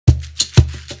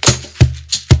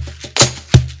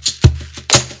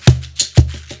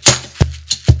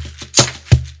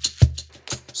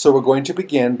So we're going to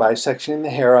begin by sectioning the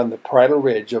hair on the parietal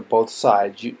ridge of both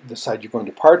sides, the side you're going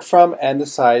to part from and the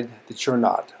side that you're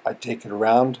not. I take it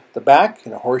around the back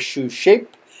in a horseshoe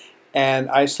shape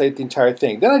and isolate the entire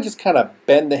thing. Then I just kind of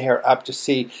bend the hair up to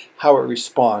see how it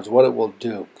responds, what it will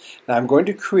do. Now I'm going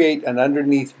to create an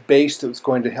underneath base that's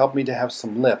going to help me to have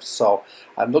some lift. So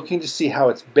I'm looking to see how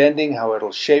it's bending, how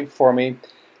it'll shape for me.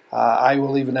 I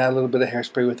will even add a little bit of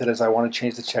hairspray with it as I want to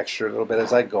change the texture a little bit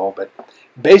as I go. But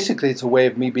basically it's a way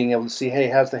of me being able to see, hey,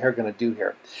 how's the hair going to do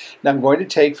here? Now I'm going to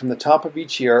take from the top of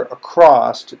each ear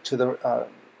across to the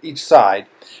each side,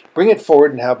 bring it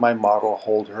forward and have my model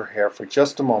hold her hair for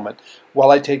just a moment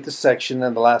while I take the section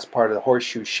and the last part of the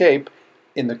horseshoe shape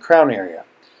in the crown area.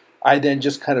 I then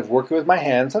just kind of work it with my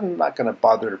hands. I'm not going to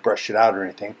bother to brush it out or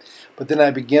anything, but then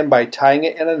I begin by tying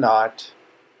it in a knot,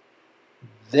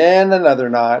 then another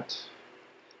knot,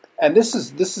 and this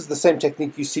is the same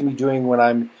technique you see me doing when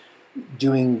I'm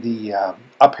doing the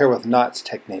up hair with knots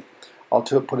technique. I'll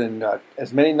put in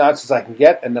as many knots as I can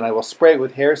get, and then I will spray it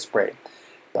with hairspray.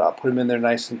 But I'll put them in there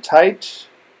nice and tight.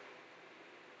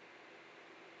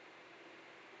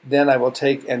 Then I will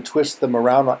take and twist them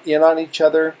around in on each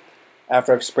other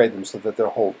after I've sprayed them so that they'll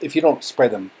hold. If you don't spray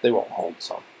them, they won't hold.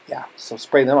 So yeah, so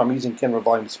spray them. I'm using Kenra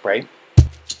Volume Spray.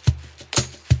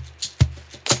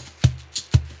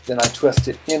 Then I twist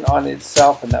it in on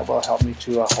itself, and that will help me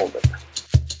to hold it.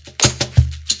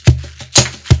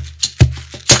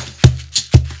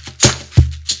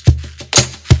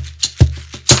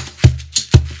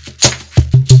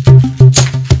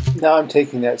 Now I'm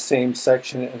taking that same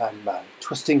section and I'm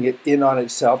twisting it in on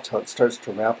itself till it starts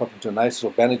to wrap up into a nice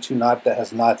little Benetton knot that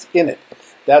has knots in it.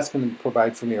 That's going to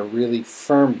provide for me a really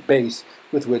firm base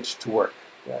with which to work.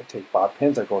 I take bob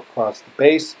pins, I go across the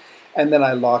base, and then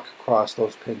I lock across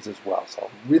those pins as well. So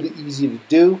really easy to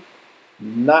do,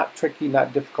 not tricky,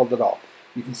 not difficult at all.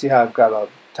 You can see how I've got a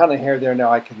ton of hair there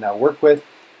now I can now work with,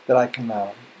 that I can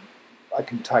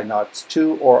tie knots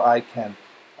to, or I can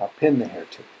pin the hair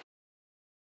to.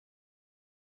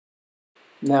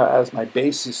 Now as my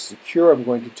base is secure, I'm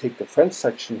going to take the front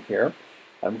section here.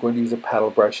 I'm going to use a paddle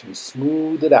brush and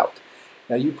smooth it out.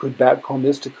 Now you could back comb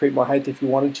this to create more height if you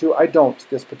wanted to. I don't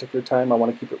this particular time. I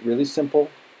want to keep it really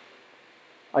simple.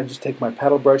 I just take my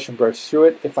paddle brush and brush through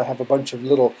it. If I have a bunch of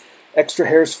little extra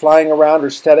hairs flying around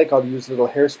or static, I'll use a little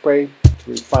hairspray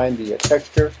to refine the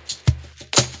texture.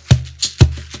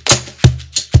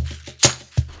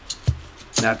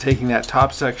 Now taking that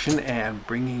top section and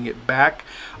bringing it back,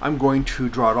 I'm going to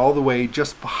draw it all the way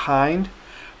just behind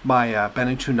my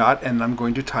Benetton knot, and I'm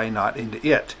going to tie a knot into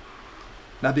it.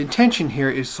 Now the intention here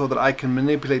is so that I can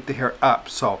manipulate the hair up.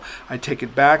 So I take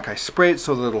it back, I spray it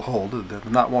so that it'll hold. The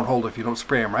knot won't hold if you don't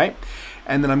spray them right.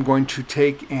 And then I'm going to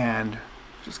take and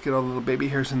just get all the little baby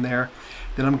hairs in there.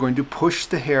 Then I'm going to push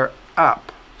the hair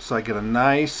up so I get a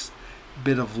nice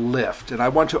bit of lift, and I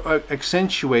want to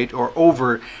accentuate or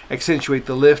over accentuate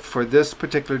the lift for this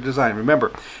particular design.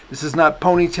 Remember, this is not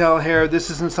ponytail hair. This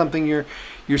isn't something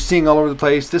you're seeing all over the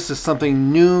place. This is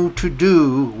something new to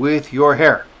do with your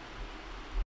hair.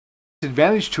 The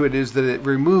advantage to it is that it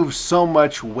removes so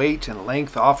much weight and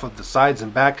length off of the sides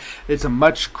and back. It's a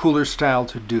much cooler style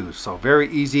to do. So very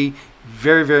easy,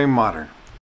 very, very modern.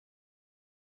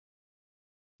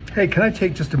 Hey, can I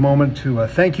take just a moment to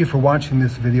thank you for watching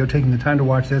this video, taking the time to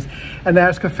watch this, and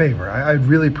ask a favor. I'd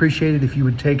really appreciate it if you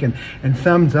would take and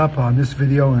thumbs up on this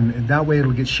video, and that way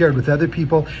it'll get shared with other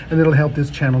people, and it'll help this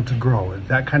channel to grow. And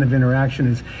that kind of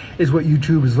interaction is what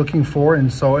YouTube is looking for,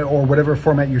 and so, or whatever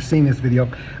format you're seeing this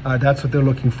video, that's what they're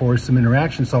looking for, is some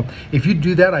interaction. So if you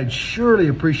do that, I'd surely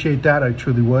appreciate that. I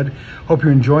truly would. Hope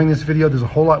you're enjoying this video. There's a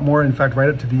whole lot more. In fact, right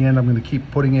up to the end, I'm going to keep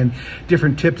putting in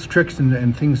different tips, tricks,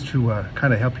 and things to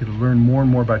kind of help you to learn more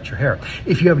and more about your hair.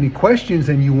 If you have any questions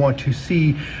and you want to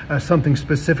see something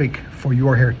specific for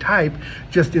your hair type,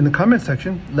 just in the comment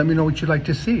section, let me know what you'd like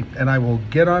to see, and I will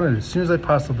get on it as soon as I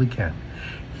possibly can.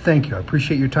 Thank you. I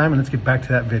appreciate your time, and let's get back to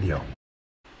that video.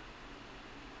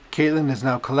 Caitlin is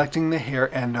now collecting the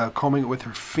hair and combing it with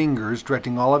her fingers,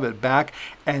 directing all of it back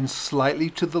and slightly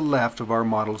to the left of our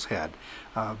model's head.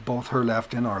 Both her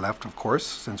left and our left, of course,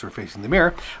 since we're facing the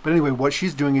mirror. But anyway, what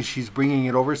she's doing is she's bringing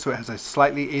it over so it has a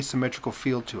slightly asymmetrical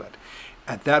feel to it.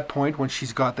 At that point, when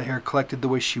she's got the hair collected the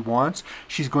way she wants,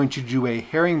 she's going to do a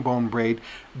herringbone braid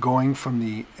going from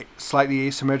the slightly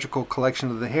asymmetrical collection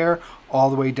of the hair all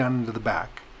the way down into the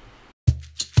back.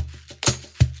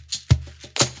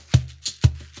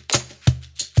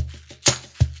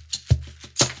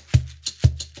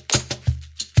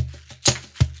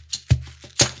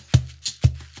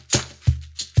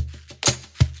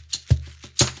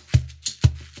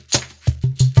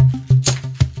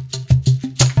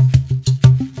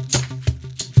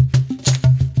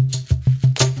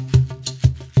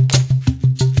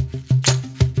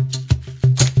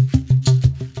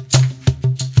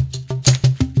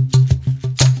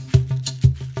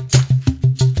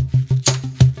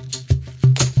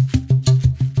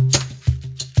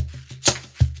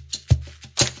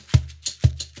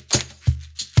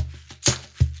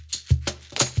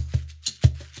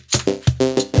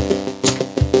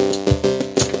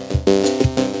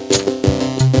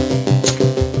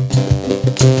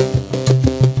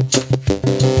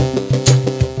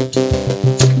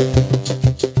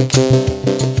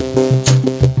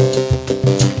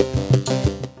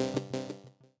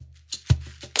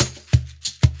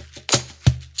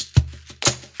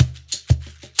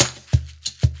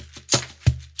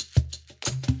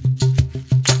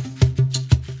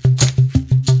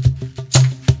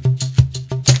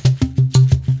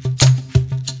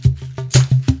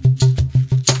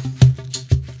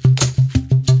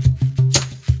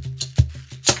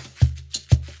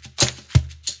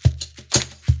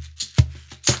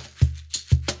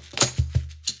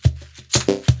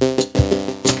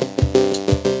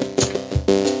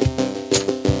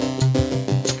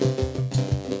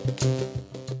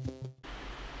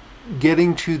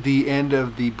 getting to the end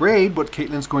of the braid, what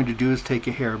Caitlin's going to do is take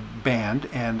a hair band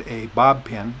and a bob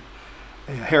pin,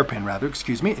 a hairpin rather,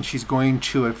 excuse me, and she's going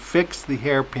to affix the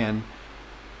hairpin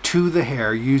to the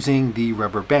hair using the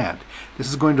rubber band. This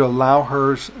is going to allow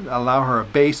her a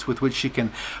base with which she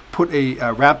can put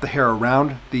wrap the hair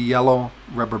around the yellow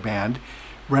rubber band,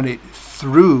 run it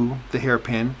through the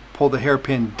hairpin, pull the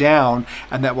hairpin down,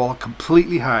 and that will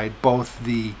completely hide both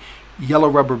the yellow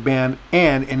rubber band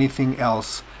and anything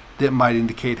else that might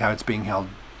indicate how it's being held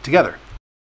together.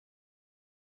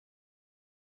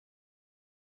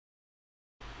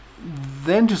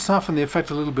 Then to soften the effect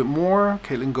a little bit more,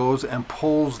 Caitlin goes and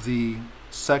pulls the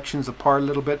sections apart a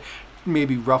little bit,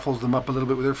 maybe ruffles them up a little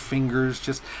bit with her fingers,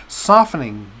 just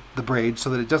softening the braid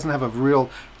so that it doesn't have a real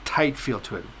tight feel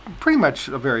to it. Pretty much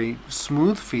a very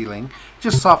smooth feeling,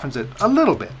 just softens it a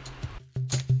little bit.